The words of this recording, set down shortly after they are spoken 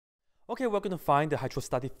Okay, we're going to find the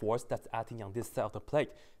hydrostatic force that's acting on this side of the plate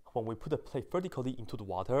when we put the plate vertically into the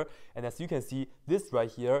water. And as you can see, this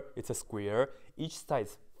right here, it's a square. Each side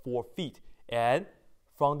is 4 feet. And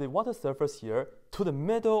from the water surface here to the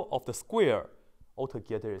middle of the square,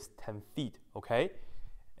 altogether is 10 feet, okay?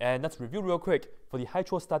 And let's review real quick. For the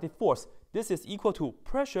hydrostatic force, this is equal to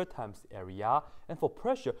pressure times area. And for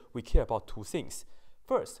pressure, we care about two things.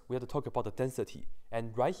 First, we have to talk about the density.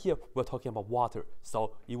 And right here, we're talking about water.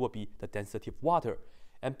 So it will be the density of water.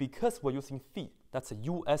 And because we're using feet, that's a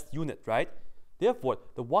US unit, right? Therefore,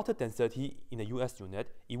 the water density in the US unit,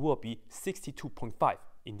 it will be 62.5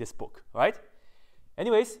 in this book, right?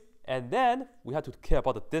 Anyways, and then we have to care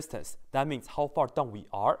about the distance. That means how far down we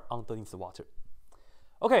are underneath the water.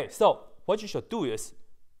 Okay, so what you should do is,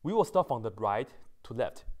 we will start from the right to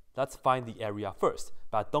left. Let's find the area first,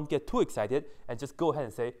 but don't get too excited and just go ahead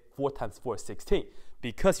and say 4 times 4 is 16.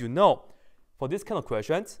 Because you know, for this kind of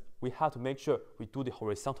questions, we have to make sure we do the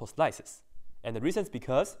horizontal slices. And the reason is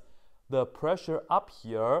because the pressure up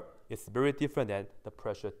here is very different than the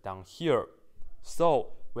pressure down here.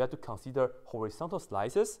 So we have to consider horizontal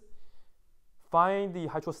slices. Find the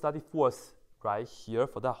hydrostatic force right here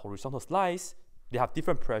for that horizontal slice. They have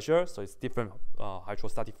different pressure, so it's different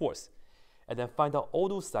hydrostatic force. And then find out all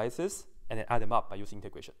those sizes and then add them up by using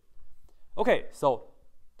integration. Okay, so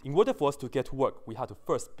in order for us to get to work, we have to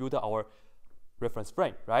first build our reference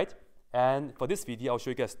frame, right? And for this video, I'll show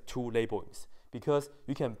you guys 2 labelings, because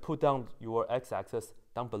you can put down your x-axis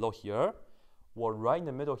down below here, or right in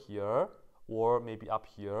the middle here, or maybe up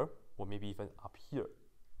here, or maybe even up here,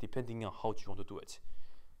 depending on how you want to do it.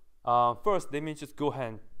 First, let me just go ahead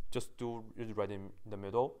and just do it right in the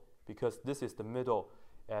middle, because this is the middle,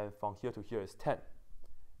 and from here to here is 10.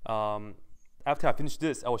 After I finish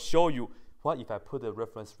this, I will show you what if I put the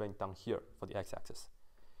reference frame down here for the x-axis.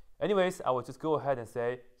 Anyways, I will just go ahead and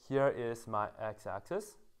say, here is my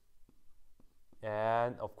x-axis.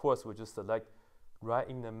 And of course, we'll just select right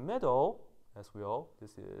in the middle as well.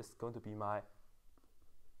 This is going to be my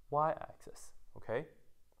y-axis, okay?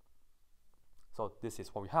 So this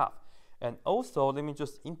is what we have. And also, let me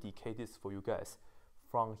just indicate this for you guys.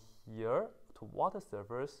 From here to water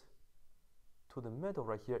surface to the middle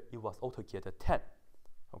right here, it was altogether 10,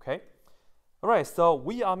 okay? All right, so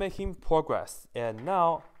we are making progress. And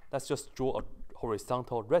now, let's just draw a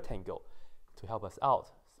horizontal rectangle to help us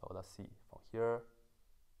out. So let's see, from here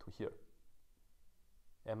to here.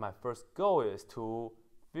 And my first goal is to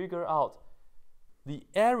figure out the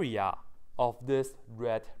area of this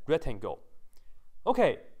red rectangle.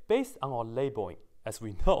 Okay, based on our labeling, as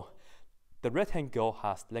we know, the rectangle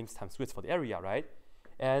has length times width for the area, right?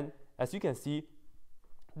 And as you can see,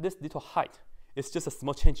 this little height is just a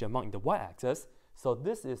small change amount in the y-axis. So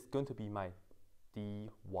this is going to be my dy,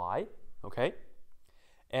 okay?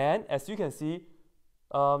 And as you can see,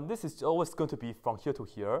 this is always going to be from here to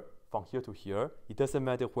here, from here to here. It doesn't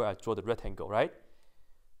matter where I draw the rectangle, right?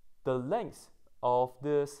 The length of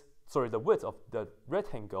this, the width of the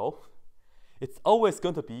rectangle, it's always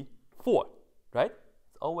going to be 4, right?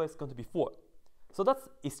 It's always going to be 4. So that's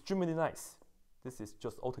extremely nice. This is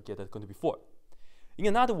just altogether going to be 4. In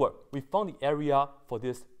another word, we found the area for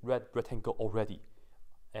this red rectangle already.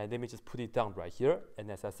 And let me just put it down right here. And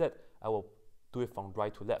as I said, I will do it from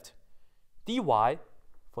right to left. dy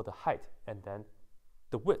for the height, and then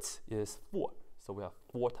the width is 4. So we have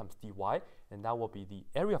 4 times dy, and that will be the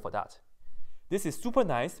area for that. This is super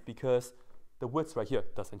nice because the width right here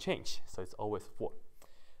doesn't change, so it's always 4.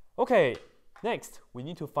 Okay, next, we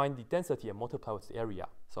need to find the density and multiply with the area.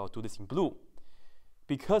 So I'll do this in blue.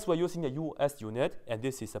 Because we're using the US unit, and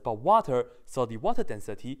this is about water, so the water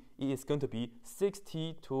density is going to be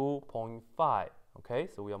 62.5. Okay,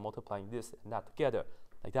 so we are multiplying this and that together,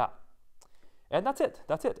 like that. And that's it,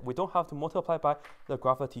 that's it. We don't have to multiply by the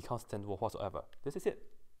gravity constant or whatsoever. This is it.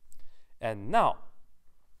 And now,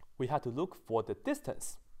 we have to look for the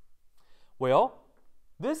distance. Well,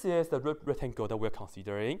 this is the rectangle that we're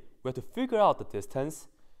considering. We have to figure out the distance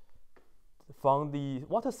from the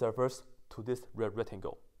water surface to this red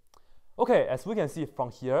rectangle. Okay, as we can see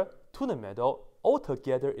from here to the middle,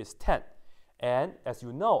 altogether is 10. And as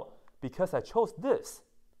you know, because I chose this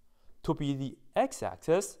to be the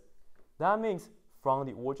x-axis, that means from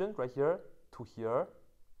the origin right here to here,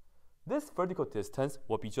 this vertical distance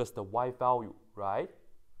will be just the y value, right?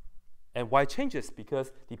 And y changes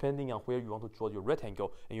because depending on where you want to draw your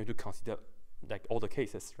rectangle, and you have to consider like all the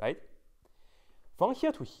cases, right? From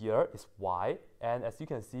here to here is y, and as you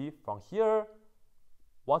can see from here,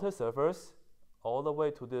 water surface, all the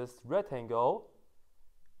way to this rectangle,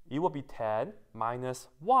 it will be 10 minus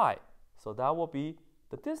y. So that will be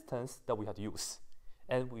the distance that we have to use.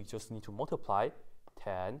 and we just need to multiply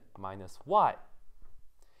 10 minus y.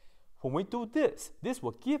 When we do this, this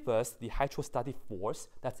will give us the hydrostatic force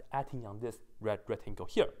that's acting on this red rectangle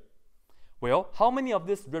here. Well, how many of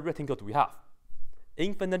this red rectangle do we have?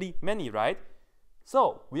 Infinitely many, right?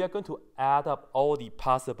 So we are going to add up all the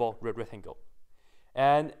possible red rectangle.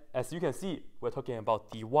 And as you can see, we're talking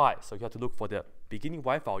about dy, so you have to look for the beginning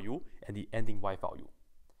y value and the ending y value.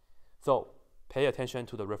 So pay attention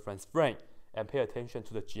to the reference frame and pay attention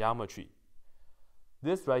to the geometry.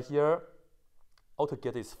 This right here,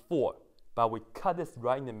 altogether is 4, but we cut this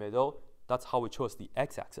right in the middle. That's how we chose the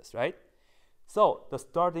x-axis, right? So the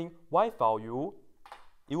starting y value,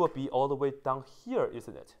 it will be all the way down here,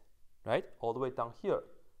 isn't it? Right? All the way down here.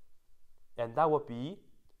 And that will be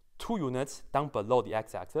 2 units down below the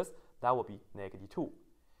x-axis. That will be -2.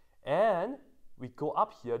 And we go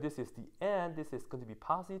up here. This is the end. This is going to be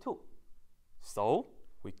 +2. So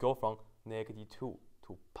we go from -2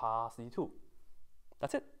 to +2.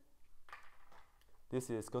 That's it. This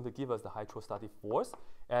is going to give us the hydrostatic force.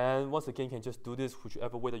 And once again, you can just do this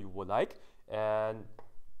whichever way that you would like. And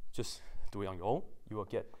just do it on your own. You will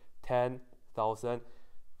get 10,000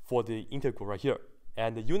 for the integral right here.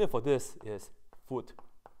 And the unit for this is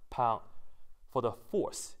foot-pound for the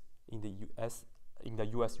force in the US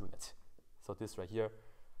unit. So this right here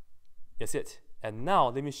is it. And now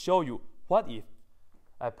let me show you, what if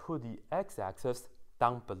I put the x-axis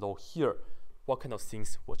down below here? What kind of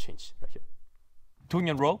things will change right here? 2 in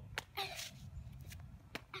a row.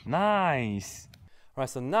 Nice. All right,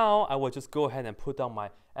 so now I will just go ahead and put down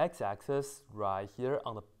my x-axis right here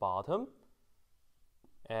on the bottom.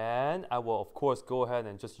 And I will, of course, go ahead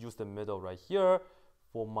and just use the middle right here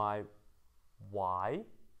for my y.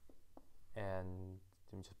 And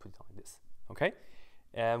let me just put it on like this, okay?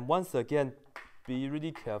 And once again, be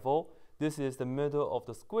really careful. This is the middle of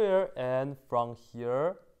the square, and from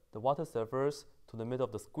here, the water surface to the middle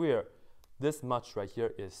of the square, this much right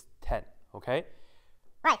here is 10, okay?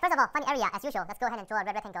 Right, first of all, find the area as usual. Let's go ahead and draw a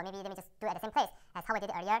red rectangle. Maybe let me just do it at the same place as how we did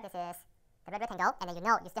it earlier. This is the red rectangle, and then you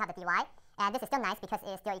know you still have the dy. And this is still nice because it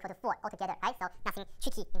is still equal to 4 altogether, right? So nothing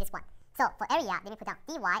tricky in this one. So for area, let me put down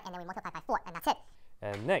dy, and then we multiply by 4, and that's it.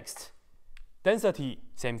 And next, density,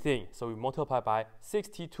 same thing. So we multiply by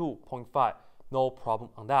 62.5, no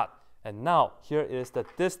problem on that. And now, here is the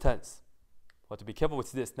distance. We have to be careful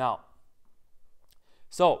with this now.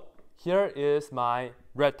 So here is my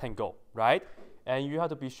rectangle, right? And you have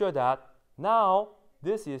to be sure that now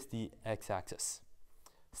this is the x-axis.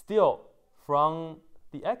 Still, from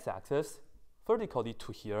the x-axis vertically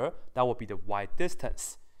to here, that will be the y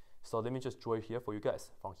distance. So let me just draw it here for you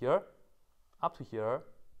guys. From here up to here,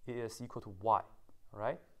 it is equal to y, all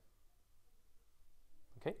right?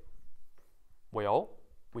 Okay. Well,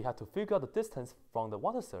 we have to figure out the distance from the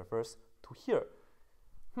water surface to here.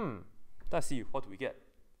 Let's see, what do we get?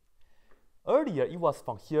 Earlier, it was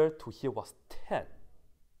from here to here was 10.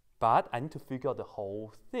 But I need to figure out the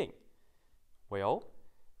whole thing. Well,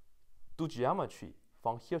 do geometry.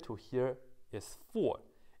 From here to here is 4.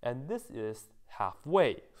 And this is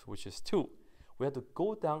halfway, which is 2. We have to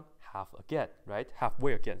go down half again, right?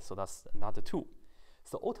 Halfway again, so that's another 2.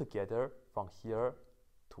 So altogether, from here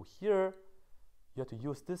to here, you have to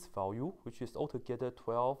use this value, which is altogether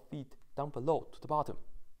 12 feet down below to the bottom.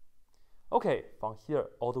 Okay, from here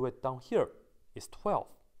all the way down here is 12.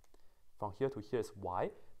 From here to here is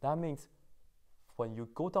y. That means when you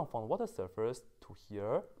go down from the water surface to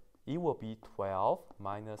here, it will be 12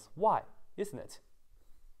 minus y, isn't it?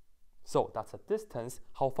 So that's the distance,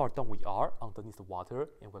 how far down we are underneath the water,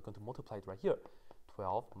 and we're going to multiply it right here,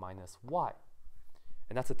 12 minus y.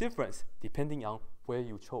 And that's the difference depending on where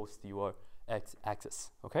you chose your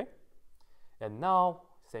x-axis, okay? And now,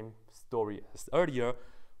 same story as earlier,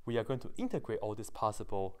 we are going to integrate all this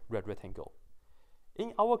possible red rectangle.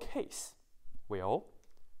 In our case, well,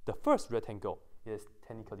 the first rectangle is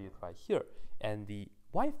technically right here, and the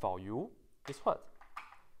y value is what?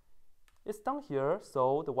 It's down here,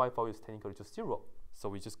 so the y value is technically just 0. So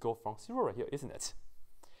we just go from 0 right here, isn't it?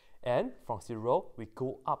 And from 0, we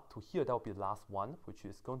go up to here. That will be the last one, which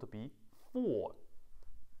is going to be 4.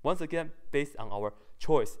 Once again, based on our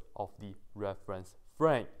choice of the reference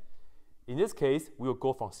frame. In this case, we will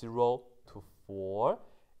go from 0 to 4,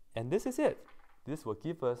 and this is it. This will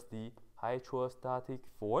give us the hydrostatic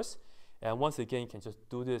force. And once again, you can just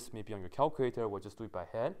do this maybe on your calculator, or just do it by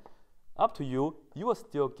hand. Up to you. You will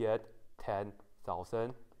still get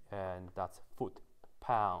 10,000, and that's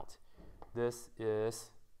foot-pound. This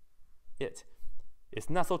is it. It's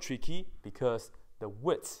not so tricky because the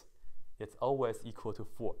width is always equal to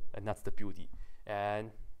 4, and that's the beauty.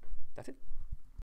 And that's it.